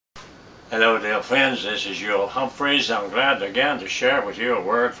Hello dear friends, this is your Humphreys. I'm glad again to share with you a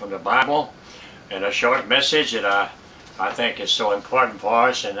word from the Bible and a short message that I think is so important for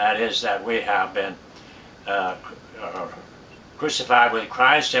us, and that is that we have been uh, crucified with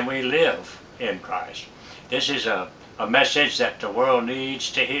Christ and we live in Christ. This is a message that the world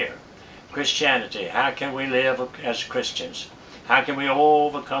needs to hear. Christianity, how can we live as Christians? How can we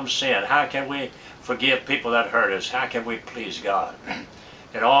overcome sin? How can we forgive people that hurt us? How can we please God?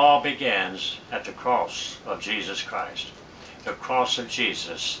 It all begins at the cross of Jesus Christ. The cross of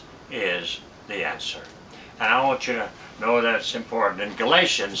Jesus is the answer. And I want you to know that it's important. In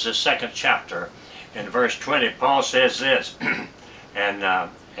Galatians, the 2nd chapter, in verse 20, Paul says this,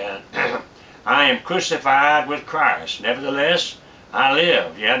 I am crucified with Christ. Nevertheless, I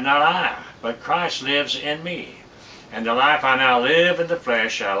live, yet not I, but Christ lives in me. And the life I now live in the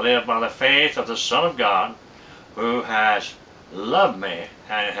flesh, I live by the faith of the Son of God, who has loved me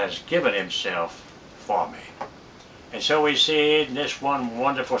and has given himself for me. And so we see in this one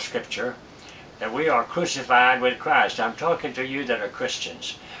wonderful scripture that we are crucified with Christ. I'm talking to you that are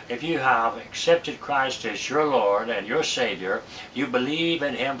Christians. If you have accepted Christ as your Lord and your Savior, you believe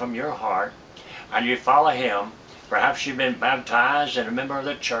in him from your heart, and you follow him. Perhaps you've been baptized and a member of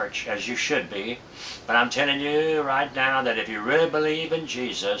the church, as you should be. But I'm telling you right now that if you really believe in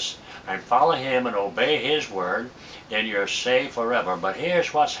Jesus and follow him and obey his word, then you're saved forever. But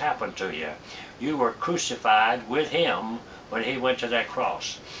here's what's happened to you. You were crucified with him when he went to that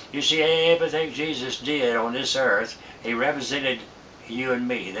cross. You see, everything Jesus did on this earth, he represented you and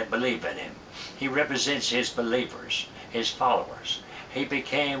me that believe in him. He represents his believers, his followers. He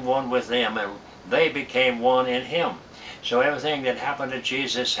became one with them, and they became one in him. So everything that happened to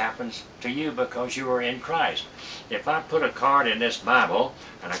Jesus happens to you because you are in Christ. If I put a card in this Bible,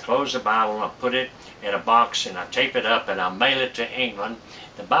 and I close the Bible and I put it in a box and I tape it up and I mail it to England,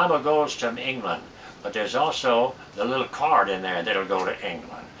 the Bible goes to England. But there's also the little card in there that'll go to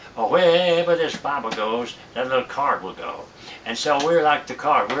England. Or wherever this Bible goes, that little card will go. And so we're like the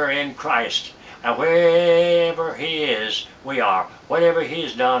card. We're in Christ. And wherever he is, we are. Whatever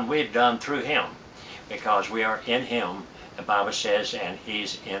he's done, we've done through him. Because we are in him, the Bible says, and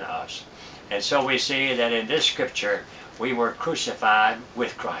he's in us. And so we see that in this scripture, we were crucified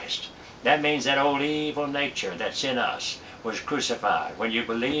with Christ. That means that old evil nature that's in us was crucified when you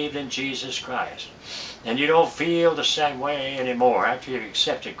believed in Jesus Christ. And you don't feel the same way anymore after you've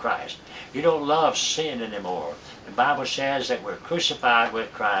accepted Christ. You don't love sin anymore. The Bible says that we're crucified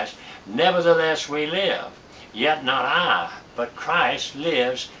with Christ. Nevertheless we live. Yet not I, but Christ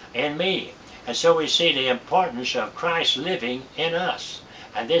lives in me. And so we see the importance of Christ living in us.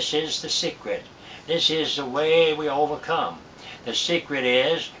 And this is the secret. This is the way we overcome. The secret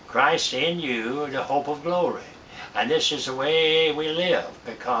is Christ in you, the hope of glory. And this is the way we live,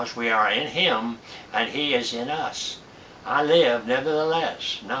 because we are in him and he is in us. I live,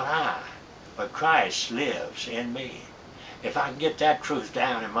 nevertheless, not I, but Christ lives in me. If I can get that truth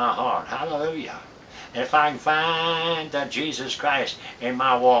down in my heart, hallelujah. And if I can find that Jesus Christ in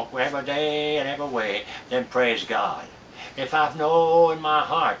my walk every day and every way, then praise God. If I know in my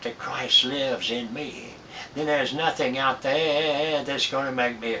heart that Christ lives in me, then there's nothing out there that's going to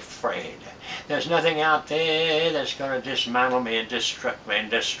make me afraid. There's nothing out there that's going to dismantle me and destruct me and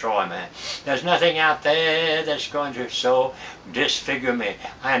destroy me. There's nothing out there that's going to so disfigure me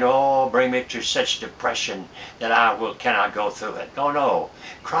and bring me to such depression that I cannot go through it. No, no.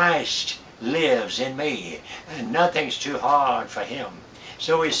 Christ lives in me, and nothing's too hard for him.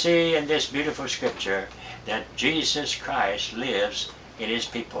 So we see in this beautiful scripture that Jesus Christ lives in his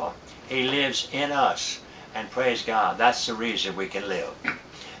people. He lives in us, and praise God, that's the reason we can live.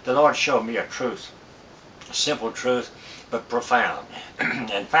 The Lord showed me a truth, a simple truth, but profound.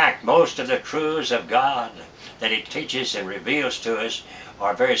 In fact, most of the truths of God that he teaches and reveals to us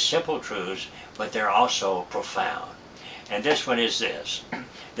are very simple truths, but they're also profound. And this one is this,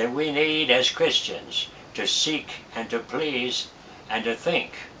 that we need as Christians to seek and to please and to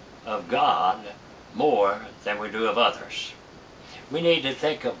think of God more than we do of others. We need to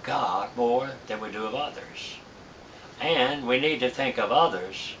think of God more than we do of others. And we need to think of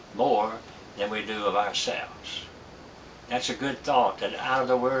others more than we do of ourselves. That's a good thought, that out of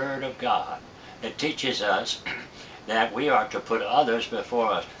the Word of God, it teaches us that we are to put others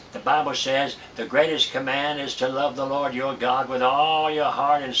before us. The Bible says the greatest command is to love the Lord your God with all your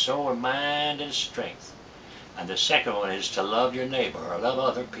heart and soul and mind and strength. And the second one is to love your neighbor, or love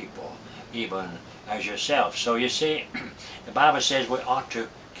other people, even as yourself. So you see, the Bible says we ought to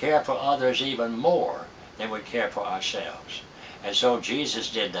care for others even more than we care for ourselves. And so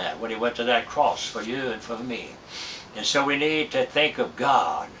Jesus did that when he went to that cross for you and for me. And so we need to think of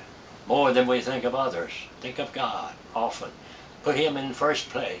God more than we think of others. Think of God often. Put Him in first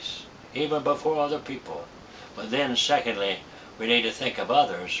place, even before other people. But then secondly, we need to think of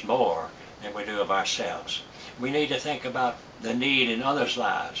others more than we do of ourselves. We need to think about the need in others'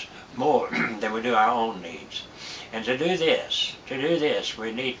 lives more than we do our own needs. And to do this,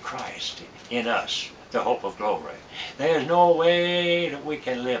 we need Christ in us, the hope of glory. There's no way that we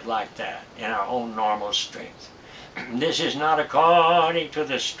can live like that in our own normal strength. This is not according to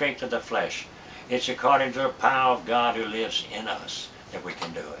the strength of the flesh. It's according to the power of God who lives in us that we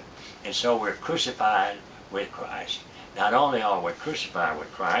can do it. And so we're crucified with Christ. Not only are we crucified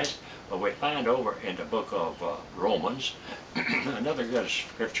with Christ, but we find over in the book of Romans, another good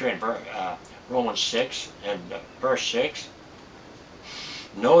scripture in Romans 6 and verse 6.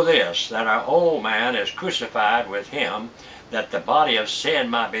 Know this, that our old man is crucified with him, that the body of sin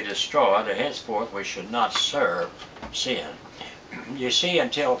might be destroyed, and henceforth we should not serve sin. You see,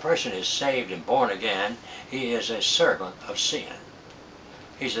 until a person is saved and born again, he is a servant of sin.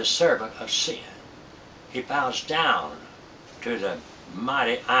 He's a servant of sin. He bows down to the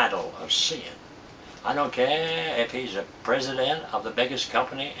mighty idol of sin. I don't care if he's a president of the biggest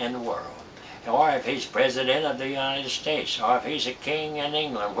company in the world, or if he's president of the United States, or if he's a king in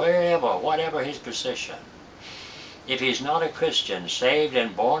England, wherever, whatever his position. If he's not a Christian, saved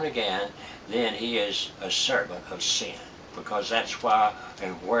and born again, then he is a servant of sin, because that's why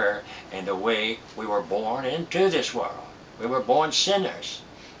and where and the way we were born into this world. We were born sinners,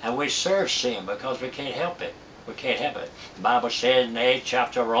 and we serve sin because we can't help it. We can't help it. The Bible says in the 8th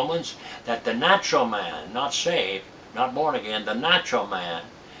chapter of Romans that the natural man, not saved, not born again, the natural man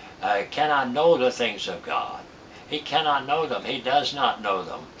cannot know the things of God. He cannot know them. He does not know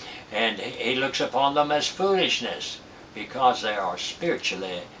them. And he looks upon them as foolishness because they are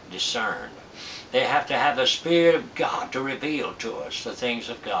spiritually discerned. They have to have the Spirit of God to reveal to us the things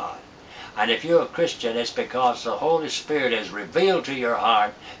of God. And if you're a Christian, it's because the Holy Spirit has revealed to your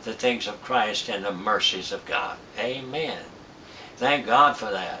heart the things of Christ and the mercies of God. Amen. Thank God for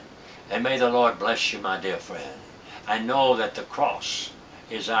that. And may the Lord bless you, my dear friend. I know that the cross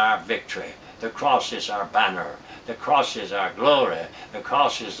is our victory. The cross is our banner. The cross is our glory. The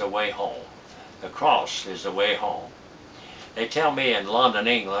cross is the way home. The cross is the way home. They tell me in London,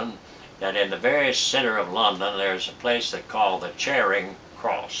 England, that in the very center of London there's a place they call the Charing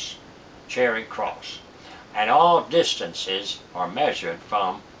Cross. Charing Cross. And all distances are measured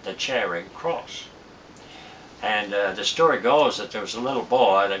from the Charing Cross. And the story goes that there was a little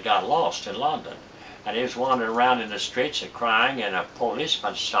boy that got lost in London. And he was wandering around in the streets and crying, and a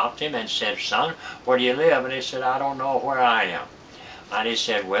policeman stopped him and said, "Son, where do you live?" And he said, "I don't know where I am." And he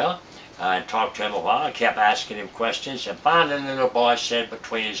said, well, I talked to him a while. I kept asking him questions, and finally the little boy said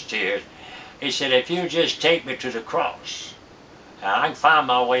between his tears, he said, "If you just take me to the cross, I can find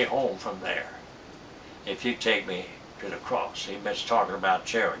my way home from there. If you take me to the cross." He was talking about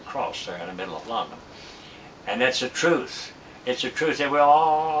Charing Cross there in the middle of London. And that's the truth. It's a truth that we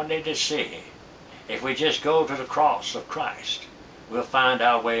all need to see. If we just go to the cross of Christ, we'll find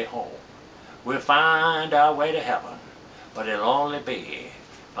our way home. We'll find our way to heaven. But it'll only be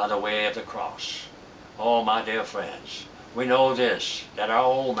by the way of the cross. Oh, my dear friends, we know this, that our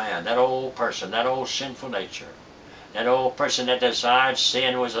old man, that old person, that old sinful nature, that old person that desired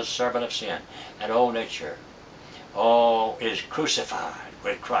sin, was a servant of sin, that old nature, is crucified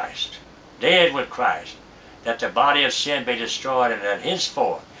with Christ, dead with Christ, that the body of sin be destroyed, and that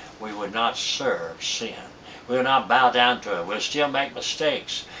henceforth we would not serve sin. We will not bow down to it. We'll still make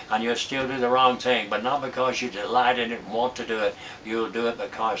mistakes, and you'll still do the wrong thing, but not because you delight in it and want to do it. You'll do it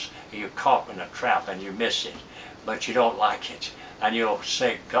because you're caught in a trap and you miss it, but you don't like it. And you'll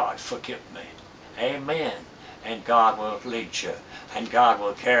say, "God, forgive me." Amen. And God will lead you, and God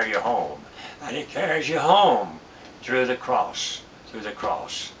will carry you home. And He carries you home through the cross, through the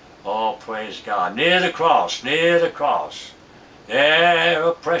cross. Oh, praise God. Near the cross, there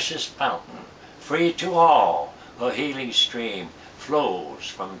a precious fountain, free to all, a healing stream flows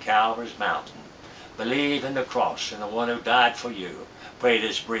from Calvary's mountain. Believe in the cross and the one who died for you. Pray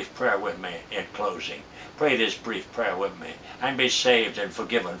this brief prayer with me in closing. Pray this brief prayer with me and be saved and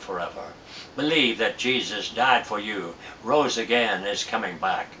forgiven forever. Believe that Jesus died for you, rose again, and is coming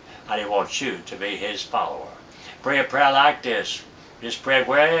back, and He wants you to be His follower. Pray a prayer like this. Just pray it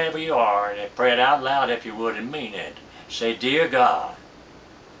wherever you are, and pray it out loud if you would and mean it. Say, "Dear God,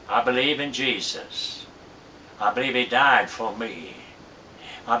 I believe in Jesus. I believe He died for me.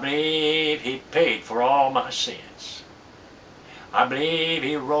 I believe He paid for all my sins. I believe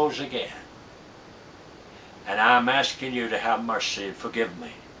He rose again. And I'm asking you to have mercy and forgive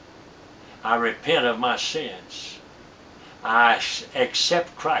me. I repent of my sins. I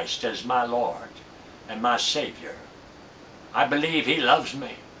accept Christ as my Lord and my Savior. I believe He loves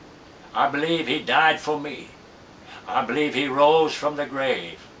me. I believe He died for me. I believe He rose from the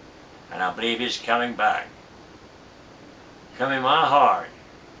grave. And I believe He's coming back. Come in my heart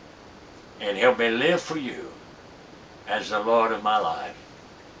and help me live for You as the Lord of my life.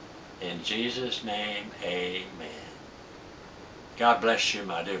 In Jesus' name, amen. God bless you,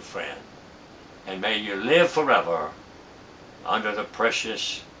 my dear friend. And may you live forever under the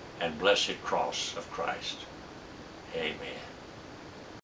precious and blessed cross of Christ. Amen.